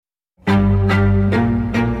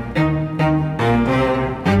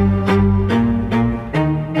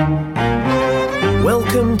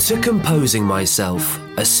to Composing Myself,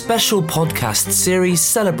 a special podcast series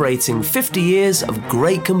celebrating 50 years of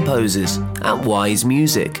great composers at Wise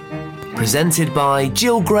Music. Presented by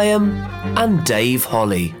Jill Graham and Dave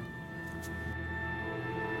Holly.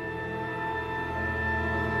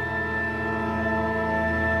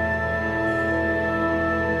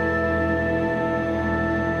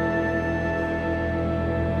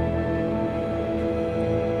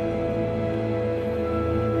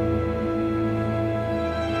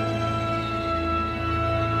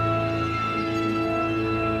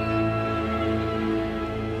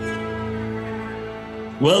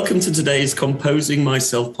 Welcome to today's Composing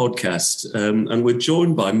Myself podcast, and we're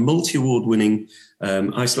joined by multi-award-winning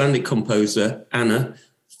Icelandic composer Anna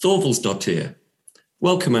Thorvaldsdottir.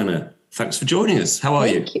 Welcome, Anna. Thanks for joining us. How are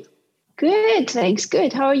you? Thank you. Good, thanks.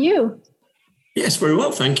 Good. How are you? Yes, very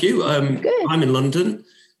well, thank you. Good. I'm in London.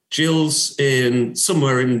 Jill's in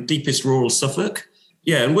somewhere in deepest rural Suffolk.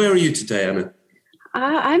 Yeah, and where are you today, Anna?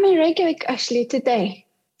 I'm in Reykjavik actually today.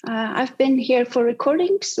 I've been here for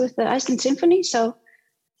recordings with the Iceland Symphony,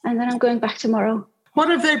 and then I'm going back tomorrow. What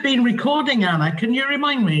have they been recording, Anna? Can you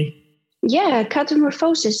remind me? Yeah,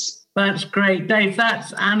 Catamorphosis. That's great, Dave.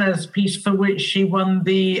 That's Anna's piece for which she won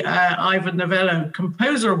the Ivan Novello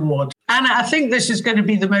Composer Award. Anna, I think this is going to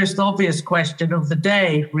be the most obvious question of the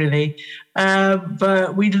day, really.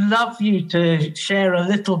 But we'd love you to share a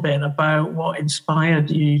little bit about what inspired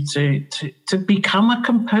you to become a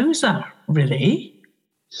composer, really.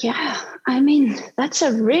 Yeah, I mean, that's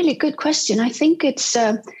a really good question. I think it's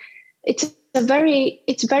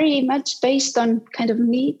very much based on kind of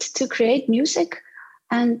need to create music.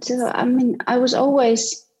 And I mean, I was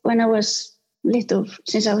always, when I was little,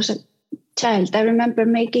 since I was a child, I remember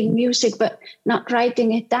making music, but not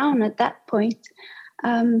writing it down at that point.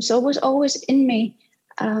 So it was always in me.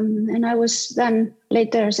 And I was then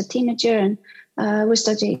later as a teenager and was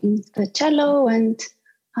studying the cello and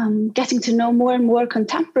getting to know more and more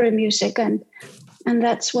contemporary music. And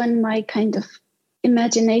that's when my kind of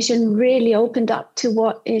imagination really opened up to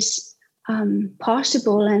what is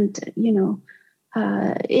possible and,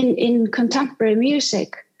 in contemporary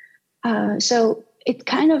music. So it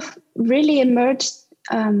kind of really emerged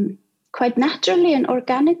quite naturally and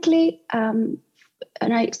organically. And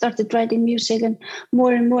I started writing music and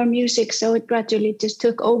more music. So it gradually just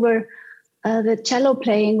took over the cello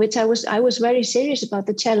playing, which I was very serious about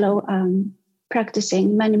the cello,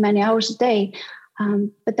 practicing many hours a day.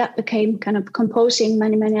 But that became kind of composing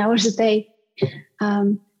many hours a day.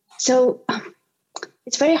 So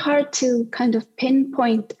it's very hard to kind of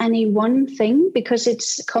pinpoint any one thing because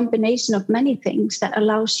it's a combination of many things that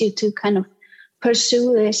allows you to kind of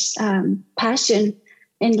pursue this passion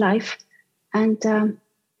in life. And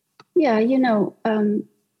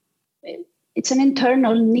it's an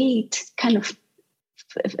internal need, kind of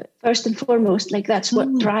first and foremost. Like that's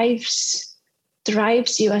what drives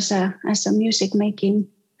you as a music making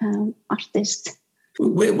artist.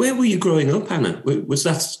 Where were you growing up, Anna? Was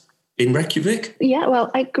that in Reykjavik? Yeah,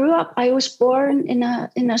 well, I was born in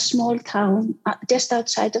a small town just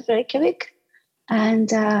outside of Reykjavik,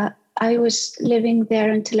 and I was living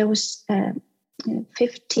there until I was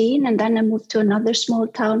 15, and then I moved to another small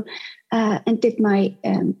town and did my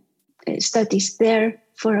studies there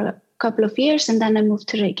for a couple of years, and then I moved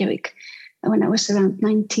to Reykjavik when I was around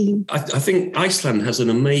 19. I think Iceland has an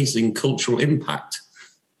amazing cultural impact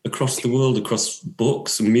across the world, across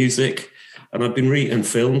books and music, and I've been reading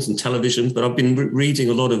films and television, but I've been reading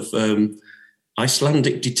a lot of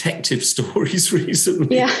Icelandic detective stories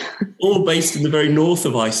recently, all based in the very north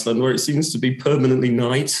of Iceland, where it seems to be permanently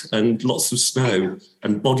night and lots of snow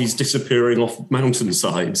and bodies disappearing off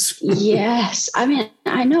mountainsides. Yes, I mean,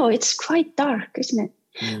 I know it's quite dark, isn't it?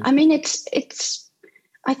 Yeah. I mean, it's.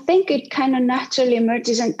 I think it kind of naturally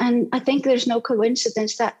emerges, and I think there's no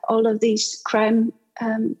coincidence that all of these crime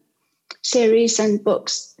series and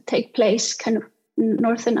books take place kind of in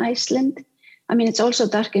northern Iceland. I mean, it's also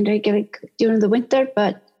dark in Reykjavik during the winter,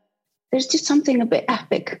 but there's just something a bit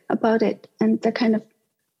epic about it. And the kind of,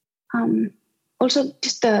 also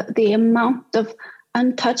just the amount of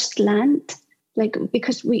untouched land, like,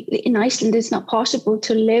 because in Iceland, it's not possible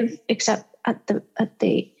to live except at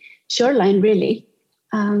the shoreline, really.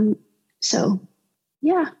 So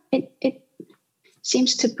yeah, it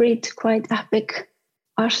seems to breed quite epic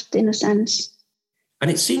art in a sense. And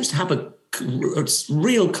it seems to have a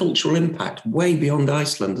real cultural impact way beyond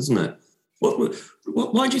Iceland, doesn't it?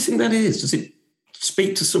 Why do you think that is? Does it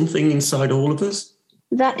speak to something inside all of us?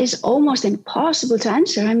 That is almost impossible to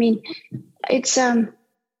answer. I mean, it's.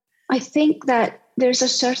 I think that there's a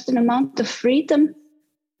certain amount of freedom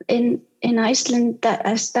in Iceland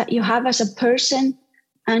that you have as a person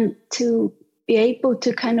and to be able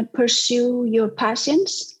to kind of pursue your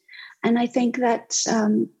passions. And I think that's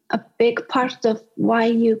a big part of why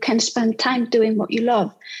you can spend time doing what you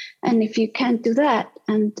love. And if you can't do that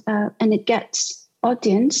and it gets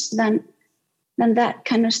audience, then that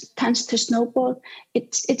kind of tends to snowball.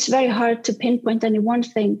 It's very hard to pinpoint any one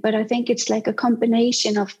thing, but I think it's like a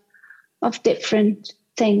combination of different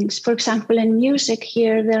things. For example, in music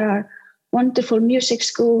here, there are wonderful music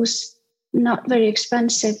schools, not very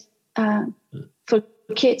expensive for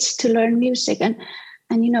kids to learn music. And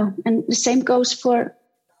the same goes for,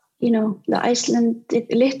 the Icelandic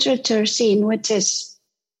literature scene, which is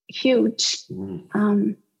huge.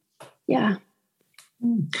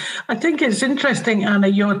 I think it's interesting, Anna,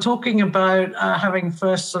 you're talking about having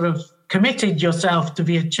first sort of committed yourself to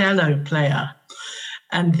be a cello player,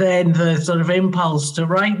 and then the sort of impulse to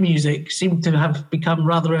write music seemed to have become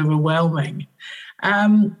rather overwhelming.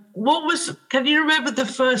 Can you remember the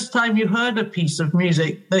first time you heard a piece of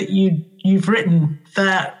music that you've written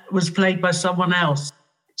that was played by someone else?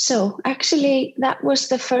 So actually, that was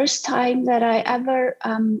the first time that I ever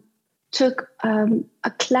took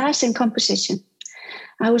a class in composition.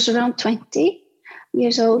 I was around 20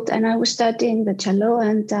 years old, and I was studying the cello,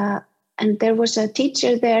 and there was a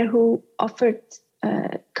teacher there who offered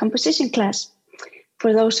a composition class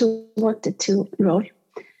for those who wanted to enroll.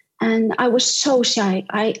 And I was so shy.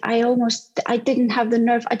 I didn't have the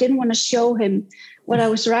nerve. I didn't want to show him what I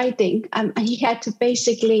was writing. And he had to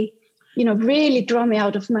basically, really draw me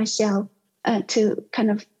out of my shell to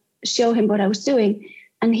kind of show him what I was doing.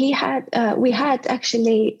 And we had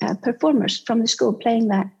actually performers from the school playing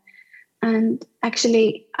that. And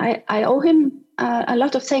actually, I owe him a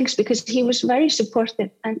lot of thanks because he was very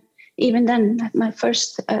supportive. And even then, my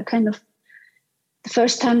first the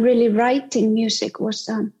first time really writing music was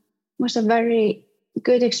a very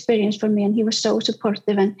good experience for me. And he was so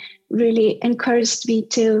supportive and really encouraged me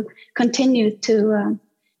to continue to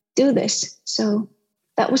do this. So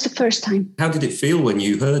that was the first time. How did it feel when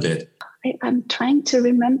you heard it? I'm trying to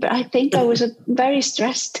remember. I think I was very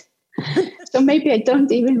stressed. So maybe I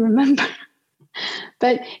don't even remember.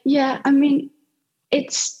 But yeah, I mean,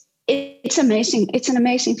 it's amazing. It's an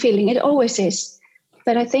amazing feeling. It always is.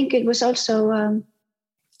 But I think it was also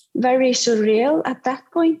very surreal at that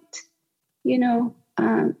point,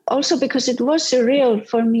 also because it was surreal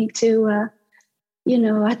for me to,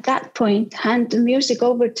 at that point, hand the music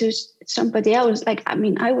over to somebody else.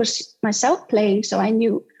 I was myself playing, so I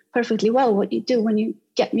knew perfectly well what you do when you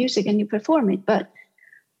get music and you perform it. But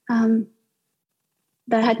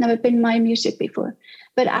that had never been my music before.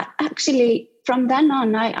 But actually, from then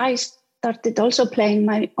on, I started also playing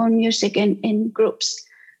my own music in groups.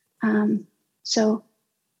 So,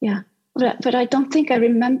 yeah. But I don't think I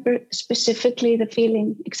remember specifically the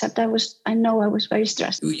feeling, except I know I was very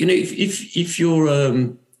stressed. If you're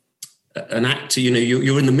an actor,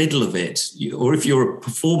 you're in the middle of it, or if you're a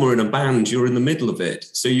performer in a band, you're in the middle of it.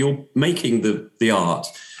 So you're making the art.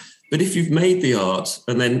 But if you've made the art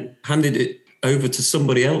and then handed it over to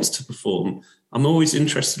somebody else to perform, I'm always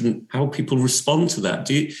interested in how people respond to that.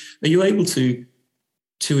 Are you able to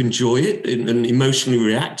enjoy it and emotionally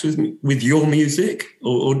react with your music,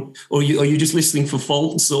 or are you just listening for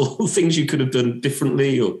faults or things you could have done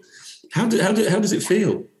differently, or how does it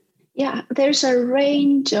feel? Yeah, there's a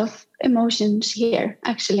range of emotions here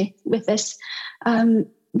actually with this.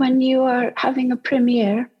 When you are having a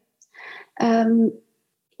premiere,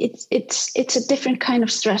 it's a different kind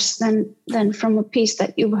of stress than from a piece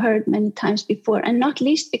that you've heard many times before, and not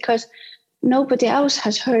least because nobody else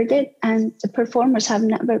has heard it and the performers have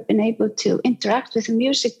never been able to interact with the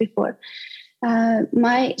music before.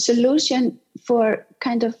 My solution for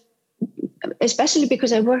especially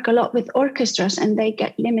because I work a lot with orchestras and they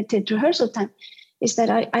get limited rehearsal time, is that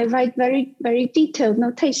I write very, very detailed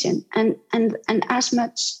notation and as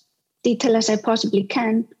much detail as I possibly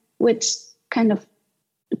can, which kind of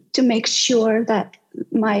to make sure that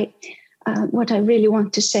my what I really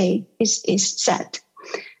want to say is said.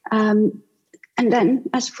 And then,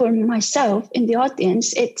 as for myself in the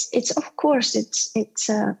audience, it's of course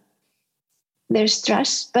there's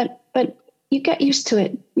stress, but you get used to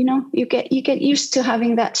it. You get used to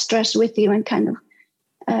having that stress with you and kind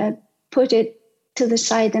of put it to the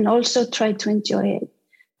side and also try to enjoy it.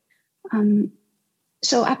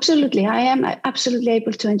 So absolutely, I am absolutely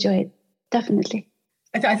able to enjoy it. Definitely.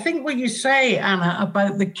 I think what you say, Anna,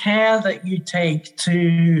 about the care that you take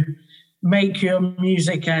to make your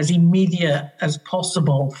music as immediate as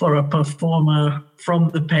possible for a performer from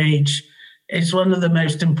the page is one of the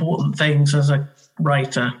most important things as a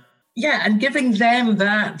writer. Yeah, and giving them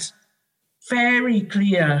that very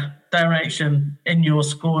clear direction in your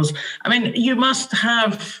scores. I mean, you must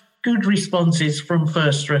have good responses from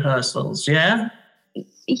first rehearsals, yeah?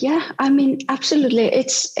 Yeah, I mean, absolutely.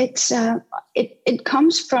 It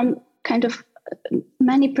comes from kind of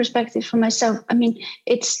many perspectives for myself. I mean,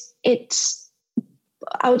 it's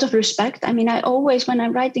out of respect. I mean, when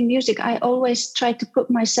I'm writing music, I always try to put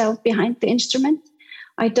myself behind the instrument.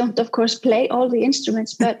 I don't, of course, play all the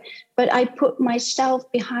instruments, but I put myself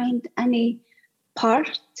behind any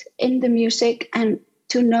part in the music, and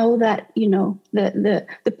to know that, you know, the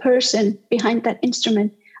person behind that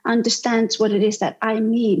instrument understands what it is that I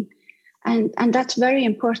mean. And that's very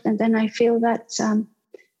important. And I feel that, and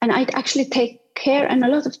I actually take care and a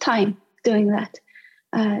lot of time doing that.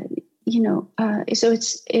 So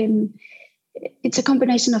it's a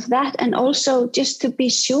combination of that, and also just to be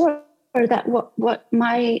sure that what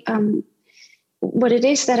it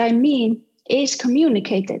is that I mean is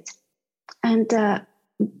communicated. And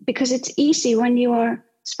because it's easy when you are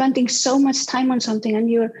spending so much time on something and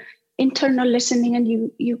you're internal listening and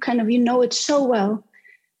you kind of, you know it so well,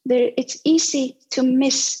 it's easy to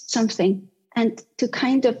miss something and to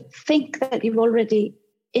kind of think that you've already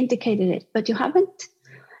indicated it, but you haven't.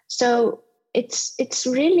 So it's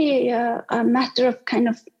really a matter of kind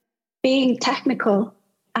of being technical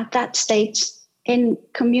at that stage in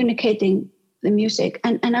communicating the music.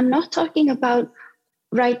 And I'm not talking about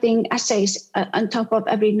writing essays on top of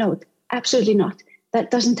every note. Absolutely not.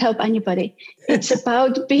 That doesn't help anybody. It's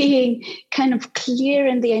about being kind of clear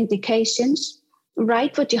in the indications.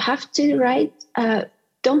 Write what you have to write.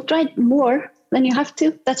 Don't write more than you have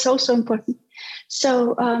to. That's also important.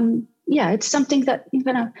 So, it's something that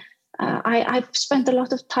I've spent a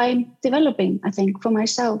lot of time developing, I think, for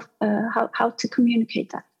myself, how to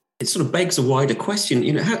communicate that. It sort of begs a wider question.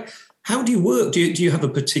 You know, how do you work? Do you have a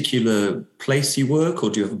particular place you work, or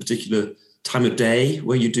do you have a particular time of day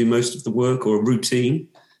where you do most of the work, or a routine?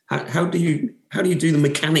 How do you do the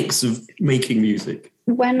mechanics of making music?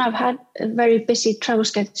 When I've had very busy travel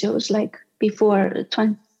schedules, like before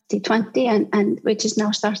 2020, and which is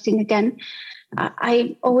now starting again,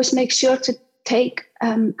 I always make sure to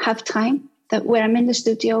have time that where I'm in the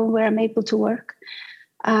studio, where I'm able to work,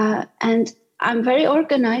 and I'm very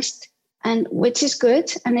organized, and which is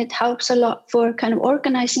good, and it helps a lot for kind of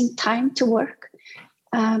organizing time to work,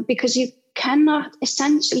 because you cannot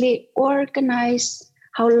essentially organize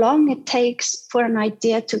how long it takes for an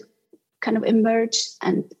idea to kind of emerge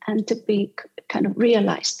and to be kind of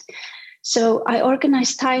realized. So I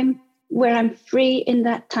organize time where I'm free in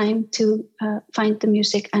that time to find the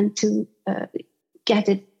music and to get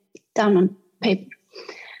it down on paper.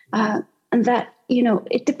 And that,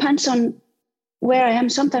 it depends on where I am.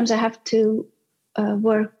 Sometimes I have to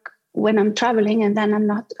work when I'm traveling, and then I'm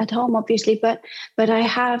not at home, obviously, but I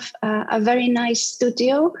have a very nice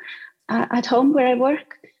studio at home where I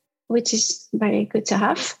work, which is very good to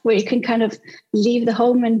have, where you can kind of leave the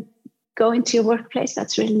home and go into your workplace.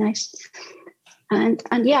 That's really nice. And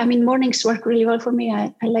yeah, I mean, mornings work really well for me.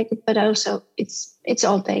 I like it, but also it's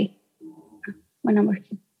all day when I'm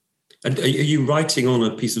working. And are you writing on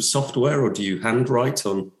a piece of software, or do you handwrite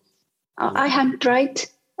on? I handwrite.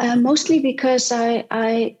 Mostly because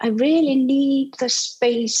I really need the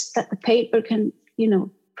space that the paper can,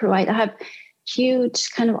 provide. I have huge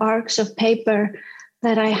kind of arcs of paper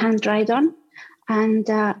that I handwrite on, and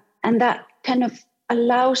that kind of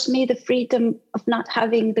allows me the freedom of not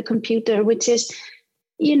having the computer, which is,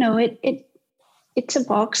 it's a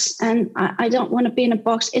box, and I don't want to be in a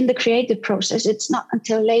box in the creative process. It's not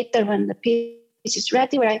until later when the piece is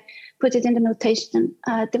ready where I put it in the notation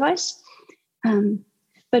device.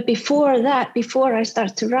 But before that, before I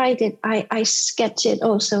start to write it, I sketch it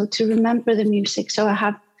also to remember the music. So I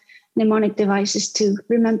have mnemonic devices to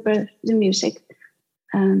remember the music.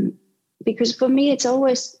 Because for me, it's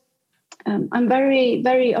always, I'm very,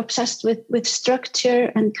 very obsessed with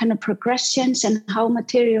structure and kind of progressions and how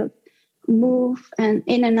material move and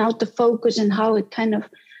in and out of focus and how it kind of,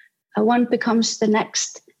 one becomes the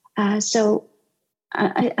next. So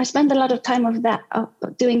I spend a lot of time of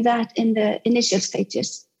doing that in the initial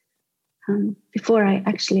stages before I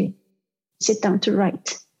actually sit down to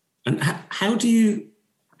write. And how do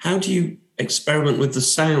you experiment with the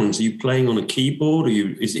sounds? Are you playing on a keyboard, or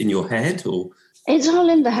is it in your head, or? It's all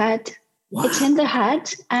in the head. Wow. It's in the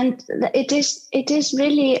head, and it is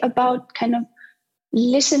really about kind of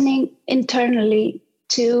listening internally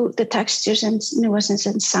to the textures and nuances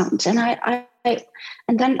and sounds, and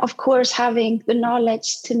and then, of course, having the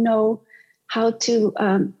knowledge to know how to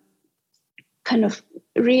kind of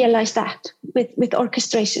realize that with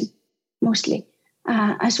orchestration, mostly.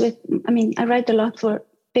 I write a lot for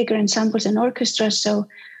bigger ensembles and orchestras, so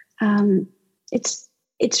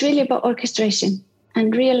it's really about orchestration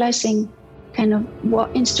and realizing kind of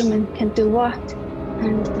what instrument can do what,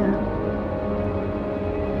 and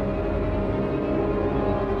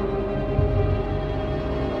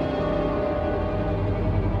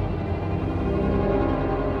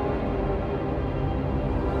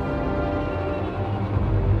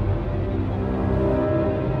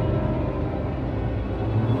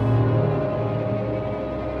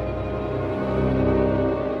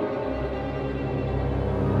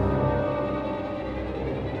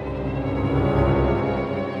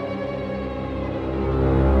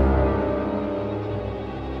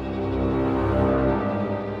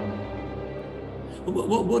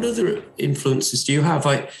What other influences do you have?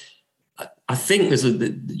 I think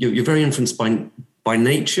you're very influenced by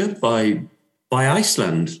nature, by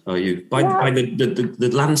Iceland. Are you by the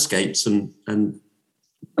landscapes and?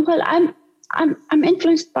 Well, I'm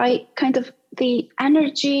influenced by kind of the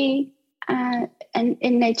energy and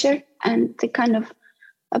in nature and the kind of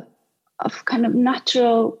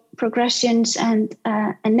natural progressions and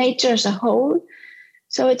nature as a whole.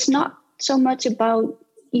 So it's not so much about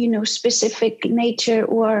specific nature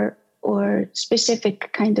or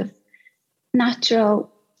specific kind of natural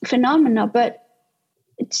phenomena, but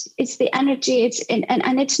it's the energy.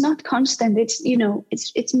 And it's not constant.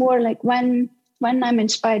 It's more like when I'm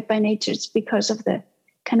inspired by nature, it's because of the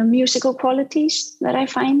kind of musical qualities that I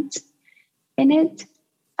find in it.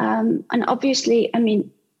 And obviously, I mean,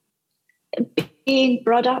 being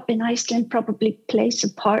brought up in Iceland probably plays a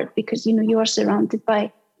part because you are surrounded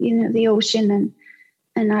by the ocean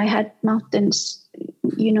and I had mountains,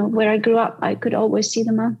 where I grew up, I could always see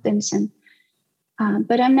the mountains. And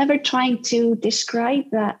but I'm never trying to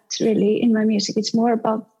describe that really in my music. It's more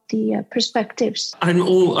about the perspectives. I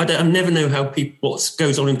never know what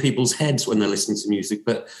goes on in people's heads when they're listening to music.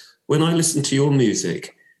 But when I listen to your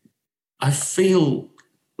music, I feel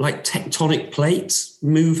like tectonic plates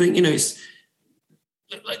moving. It's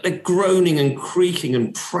like they're groaning and creaking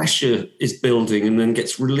and pressure is building and then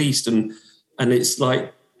gets released and it's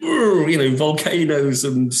like, volcanoes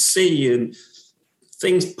and sea and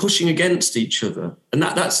things pushing against each other. And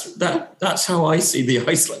that's how I see the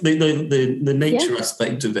Iceland, the nature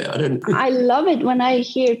aspect of it. I love it when I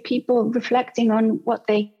hear people reflecting on what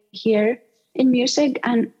they hear in music.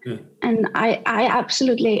 And I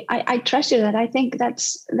absolutely, I treasure that. I think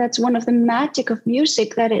that's one of the magic of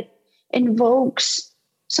music, that it invokes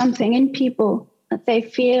something in people that they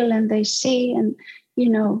feel and they see. And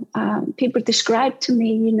people describe to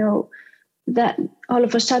me, that all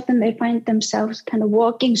of a sudden they find themselves kind of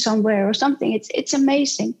walking somewhere or something. It's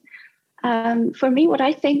amazing. For me, what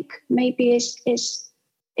I think maybe is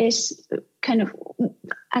kind of,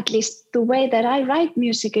 at least the way that I write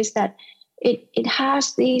music, is that it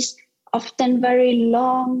has these often very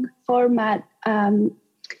long format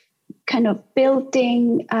kind of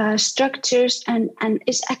building structures and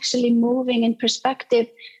is actually moving in perspective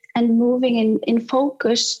and moving in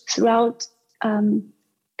focus throughout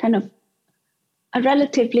kind of a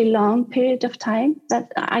relatively long period of time.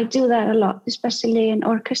 That I do that a lot, especially in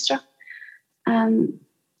orchestra. And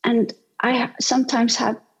I sometimes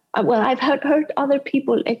have, I've heard other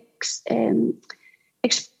people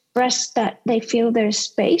express that they feel there's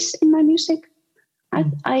space in my music.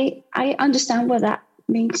 I understand what that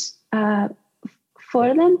means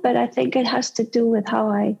for them, but I think it has to do with how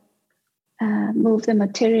I move the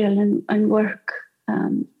material and work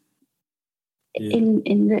in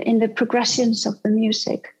the progressions of the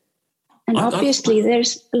music. And obviously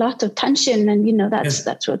there's a lot of tension, and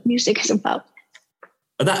that's what music is about.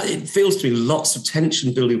 That it feels to me lots of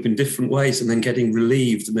tension building up in different ways and then getting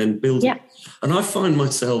relieved and then building. Yeah. And I find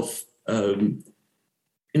myself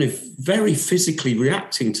very physically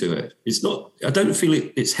reacting to it. It's not, I don't feel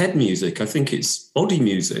it's head music. I think it's body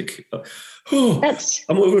music.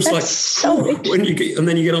 I'm almost like, when you get, and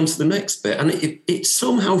then you get on to the next bit, and it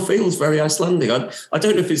somehow feels very Icelandic. I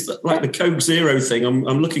don't know if it's like the Coke Zero thing. I'm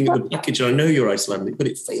looking at the package and I know you're Icelandic, but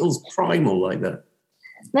it feels primal like that.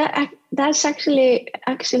 That's actually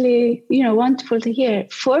wonderful to hear.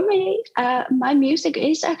 For me, my music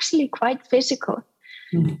is actually quite physical.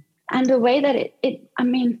 Mm-hmm. And the way that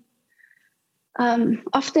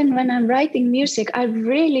often when I'm writing music, I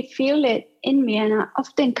really feel it in me, and I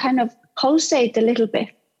often kind of pulsate a little bit.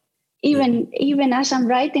 Even as I'm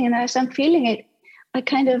writing and as I'm feeling it, I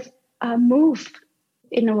kind of move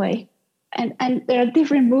in a way. And there are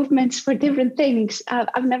different movements for different things.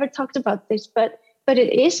 I've never talked about this, but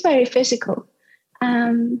it is very physical.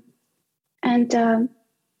 And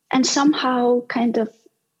somehow kind of,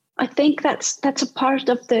 I think that's a part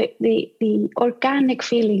of the organic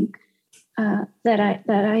feeling that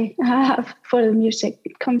I have for the music.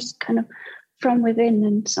 It comes kind of from within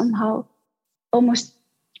and somehow almost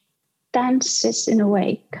dances in a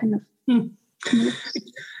way, kind of.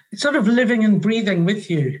 It's sort of living and breathing with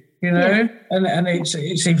you, and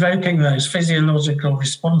it's evoking those physiological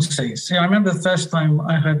responses. I remember the first time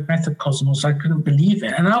I heard Metacosmos, I couldn't believe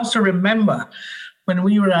it. And I also remember when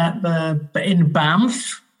we were in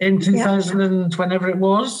Banff in 2000 and whenever it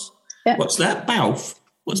was. Yeah. What's that? Banff?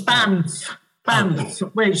 What's Banff? Banff,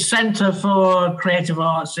 which Centre for Creative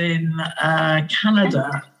Arts in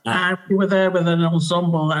Canada. And we were there with an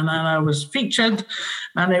ensemble, and I was featured,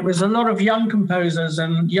 and it was a lot of young composers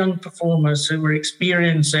and young performers who were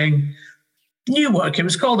experiencing new work. It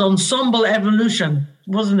was called Ensemble Evolution,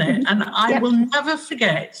 wasn't it? And I will never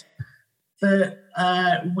forget that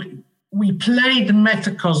we played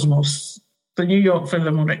Metacosmos, the New York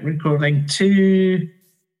Philharmonic recording, to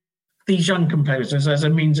these young composers as a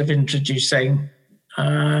means of introducing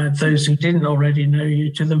those who didn't already know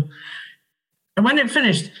you to them. And when it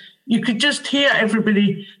finished, you could just hear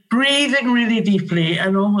everybody breathing really deeply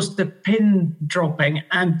and almost the pin dropping,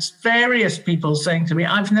 and various people saying to me,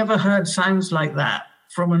 I've never heard sounds like that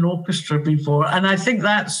from an orchestra before. And I think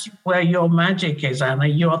that's where your magic is, Anna.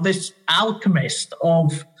 You're this alchemist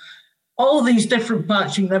of all these different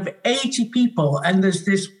parts. You have 80 people and there's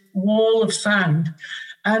this wall of sound.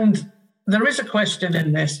 And there is a question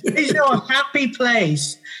in this. Is your happy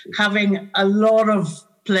place having a lot of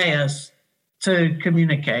players to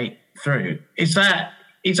communicate through? Is that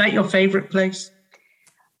your favorite place?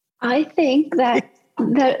 I think that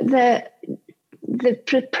the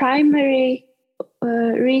primary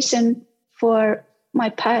reason for my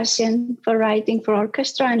passion for writing for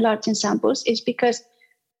orchestra and large ensembles is because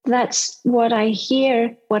that's what I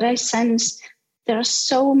hear, what I sense. There are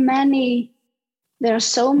so many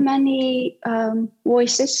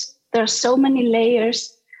voices. There are so many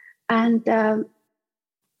layers, and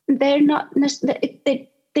they're not.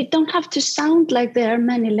 They don't have to sound like there are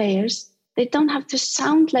many layers. They don't have to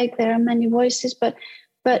sound like there are many voices. But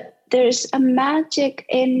there's a magic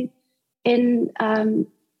in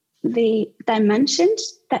the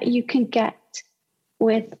dimensions that you can get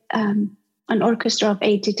with an orchestra of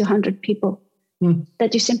 80 to 100 people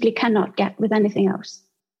that you simply cannot get with anything else.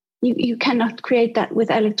 You cannot create that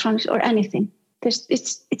with electronics or anything.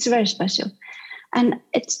 It's very special, and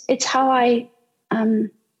it's how I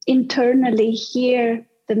internally hear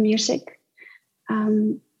the music,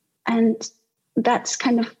 and that's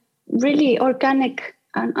kind of really organic,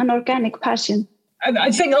 an organic passion. And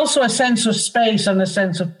I think also a sense of space and a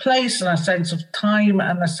sense of place and a sense of time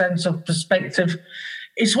and a sense of perspective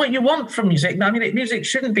is what you want from music. I mean, music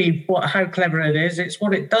shouldn't be how clever it is. It's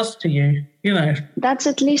what it does to you, That's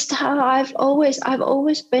at least how I've always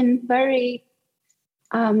been very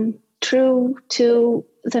true to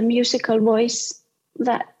the musical voice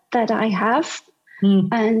that I have.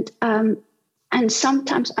 And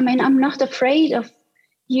sometimes, I mean, I'm not afraid of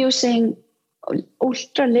using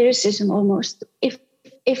ultra lyricism almost, if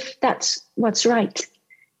that's what's right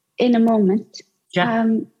in a moment.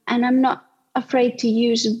 And I'm not afraid to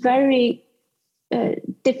use very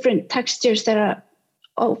different textures that are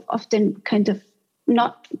often kind of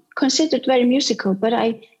not considered very musical, but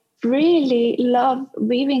I really love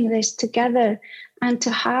weaving this together and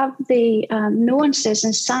to have the nuances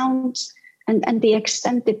and sounds and the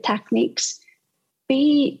extended techniques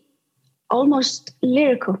be almost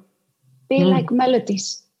lyrical, be like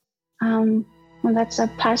melodies. And that's a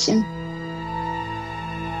passion.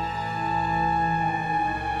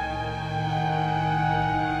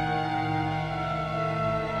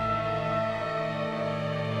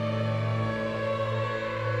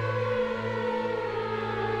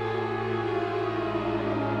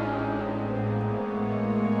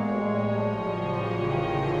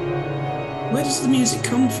 Where does the music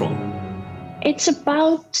come from? It's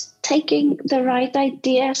about taking the right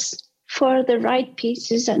ideas for the right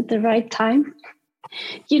pieces at the right time.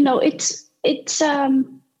 It's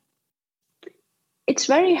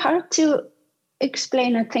very hard to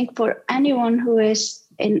explain, I think, for anyone who is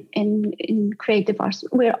in creative arts.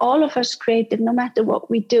 We're all of us creative, no matter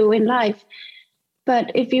what we do in life.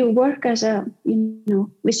 But if you work as a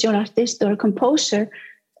visual artist or a composer,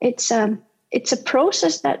 it's a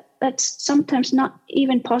process that's sometimes not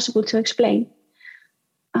even possible to explain.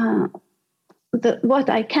 What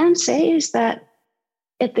I can say is that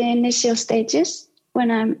at the initial stages, when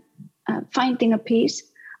I'm finding a piece,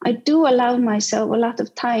 I do allow myself a lot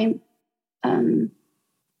of time,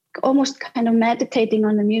 almost kind of meditating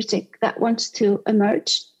on the music that wants to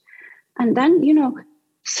emerge. And then,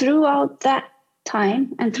 throughout that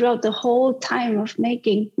time and throughout the whole time of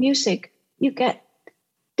making music, you get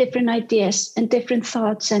different ideas and different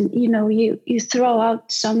thoughts, and you throw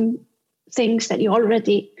out some things that you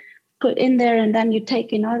already put in there, and then you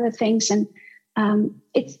take in other things, and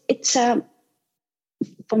it's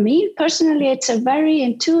for me personally, it's a very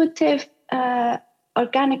intuitive,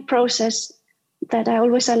 organic process that I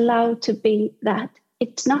always allow to be that.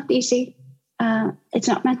 It's not easy. It's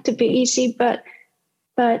not meant to be easy, but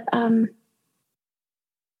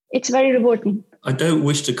it's very rewarding. I don't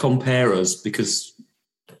wish to compare us because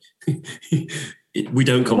we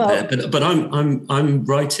don't compare. Well, but I'm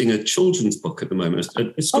writing a children's book at the moment,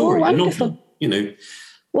 a story, a novel.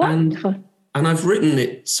 Wonderful. And I've written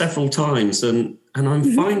it several times, and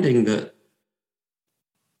I'm finding that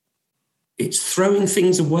it's throwing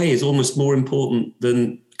things away is almost more important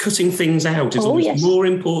than cutting things out. Is almost more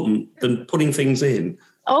important than putting things in.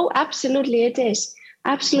 Oh, absolutely, it is.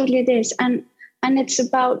 Absolutely, it is. And it's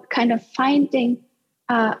about kind of finding,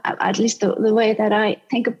 at least the way that I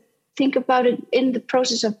think about it in the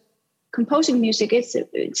process of composing music.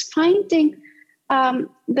 It's finding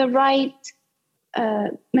the right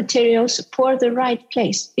materials for the right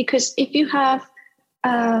place. Because if you have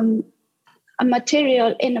a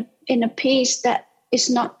material in a piece that is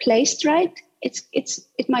not placed right,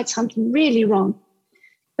 it might sound really wrong.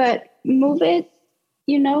 But move it,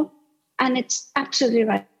 and it's absolutely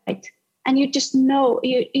right. And you just know,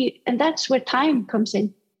 and that's where time comes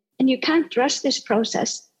in. And you can't rush this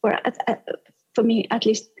process, for me at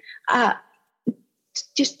least.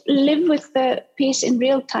 Just live with the piece in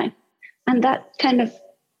real time. And that kind of,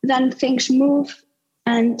 then things move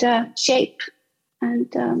and shape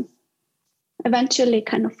and eventually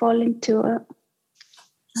kind of fall into a...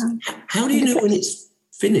 How do you know when it's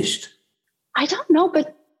finished? I don't know,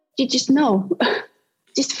 but you just know.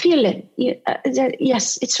 Just feel it.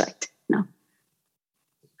 Yes, it's right. No.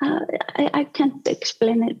 I can't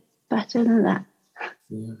explain it better than that.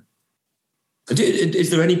 Yeah. Is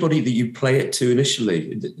there anybody that you play it to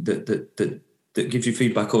initially that gives you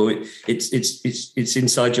feedback, or it's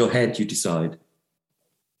inside your head you decide?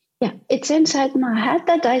 Yeah, it's inside my head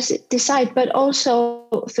that I decide, but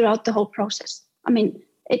also throughout the whole process. I mean,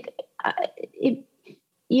 it's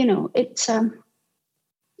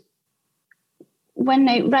when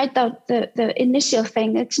I write out the initial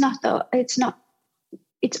thing, it's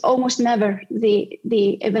almost never the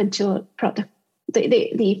eventual product,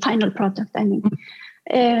 the final product. I mean,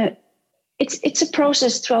 it's a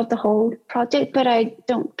process throughout the whole project, but I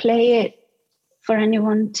don't play it for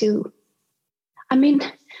anyone to. I mean,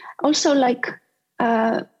 also like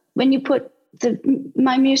when you put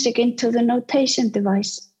my music into the notation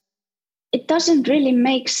device, it doesn't really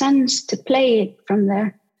make sense to play it from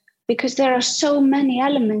there because there are so many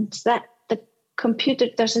elements that the computer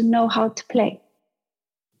doesn't know how to play.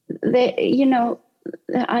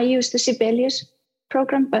 I use the Sibelius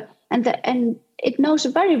program, and it knows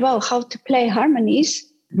very well how to play harmonies,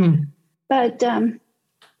 but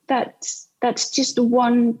that's just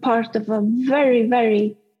one part of a very,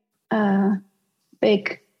 very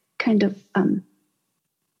big kind of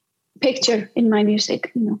picture in my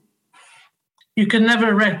music. You can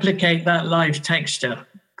never replicate that live texture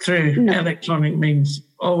through electronic means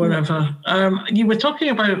or whatever. You were talking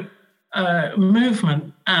about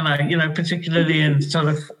movement, Anna, particularly in sort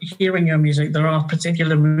of hearing your music, there are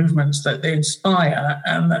particular movements that they inspire.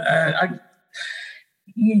 And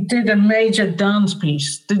you did a major dance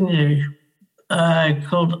piece, didn't you,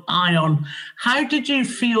 called Ion. How did you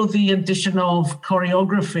feel the addition of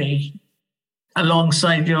choreography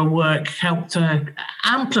alongside your work helped to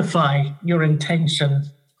amplify your intention?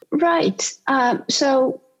 Right.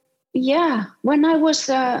 When I was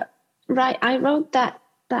I wrote that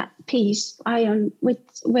piece, Ion,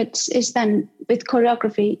 which is then with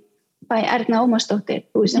choreography by Erna Ómarsdóttir,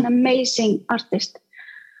 who is an amazing artist.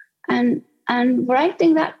 And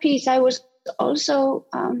writing that piece, I was also,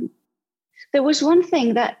 there was one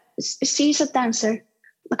thing that she's a dancer,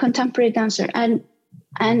 a contemporary dancer, and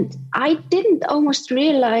I didn't almost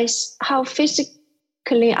realize how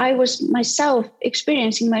physically I was myself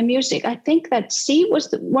experiencing my music. I think that she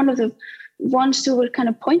was one of the ones who were kind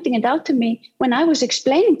of pointing it out to me when I was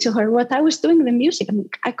explaining to her what I was doing in the music. I mean,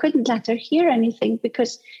 I couldn't let her hear anything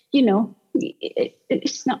because,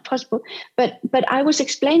 it's not possible. But I was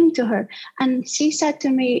explaining to her, and she said to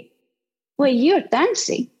me, "Well, you're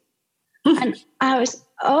dancing." And I was,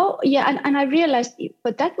 oh, yeah. And I realized,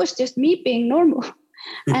 but that was just me being normal.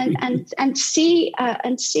 and she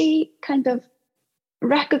kind of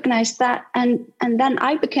recognized that. And then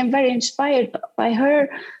I became very inspired by her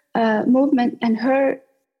movement and her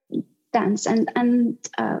dance. And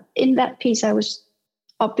in that piece, I was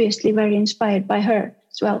obviously very inspired by her.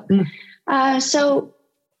 as well. So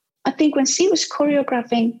I think when she was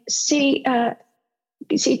choreographing, she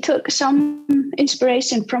took some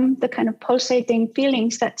inspiration from the kind of pulsating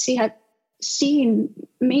feelings that she had seen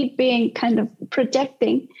me being kind of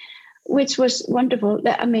projecting, which was wonderful.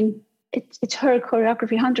 I mean, it's her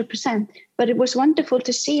choreography 100%, but it was wonderful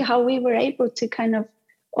to see how we were able to kind of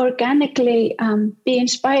organically be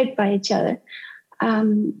inspired by each other.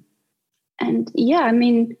 And yeah, I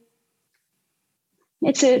mean,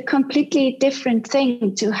 it's a completely different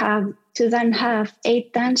thing to then have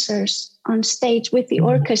 8 dancers on stage with the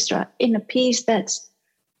orchestra in a piece that's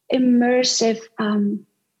immersive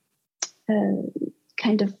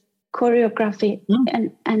kind of choreography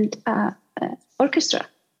and orchestra.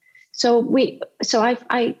 So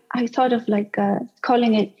I thought of like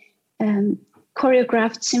calling it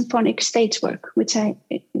choreographed symphonic stage work, which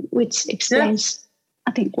explains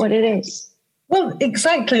I think what it is. Well,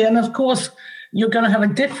 exactly, and of course you're going to have a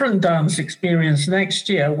different dance experience next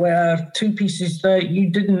year where 2 pieces that you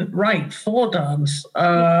didn't write for dance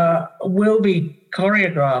will be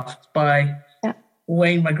choreographed by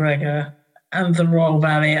Wayne McGregor and the Royal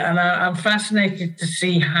Ballet. And I'm fascinated to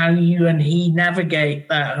see how you and he navigate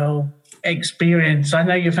that whole experience. I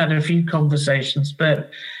know you've had a few conversations, but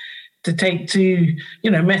to take to,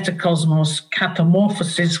 Metacosmos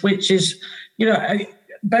Catamorphosis, which is,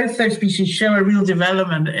 both those pieces show a real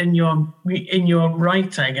development in your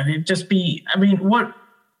writing, and it just be. I mean, what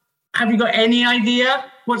have you got any idea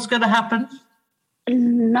what's going to happen?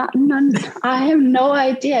 None. I have no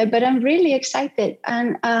idea, but I'm really excited,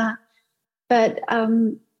 and I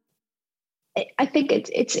think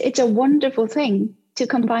it's a wonderful thing to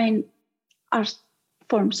combine art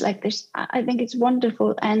forms like this. I think it's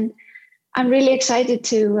wonderful, and I'm really excited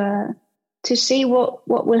to see what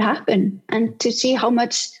will happen and to see how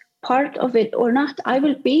much part of it or not I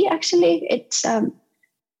will be. Actually, it's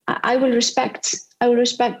I will respect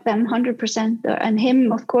them 100%, and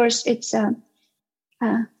him, of course. It's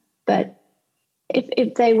but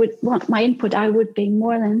if they would want my input, I would be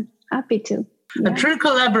more than happy to. A true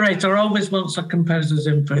collaborator always wants a composer's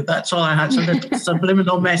input. That's all I had. So a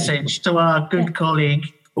subliminal message to our good colleague.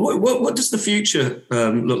 What does the future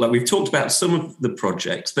look like? We've talked about some of the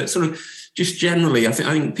projects, but sort of just generally, I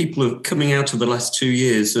think people are coming out of the last 2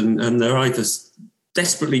 years and they're either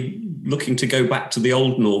desperately looking to go back to the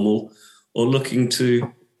old normal or looking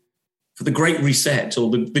for the great reset or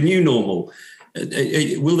the new normal.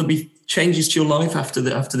 Will there be changes to your life after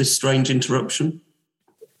this strange interruption?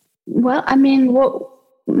 Well, I mean,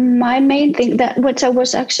 my main thing what I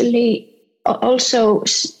was actually also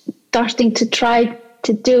starting to try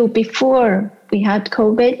to do before we had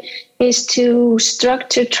COVID is to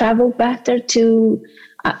structure travel better.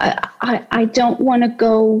 I don't want to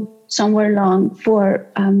go somewhere long for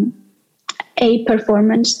a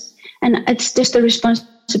performance, and it's just a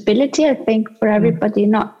responsibility, I think, for everybody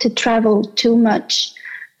not to travel too much.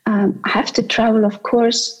 I have to travel, of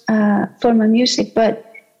course, for my music, but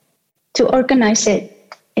to organize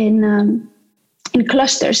it in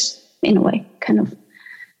clusters in a way, kind of,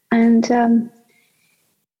 and.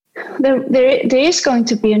 There is going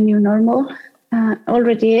to be a new normal,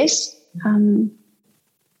 already is,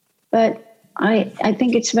 but I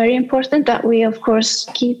think it's very important that we, of course,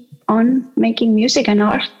 keep on making music and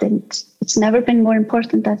art, and it's never been more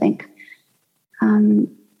important, I think.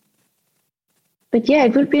 But yeah,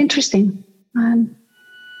 it will be interesting.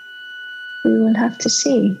 We will have to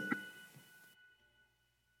see.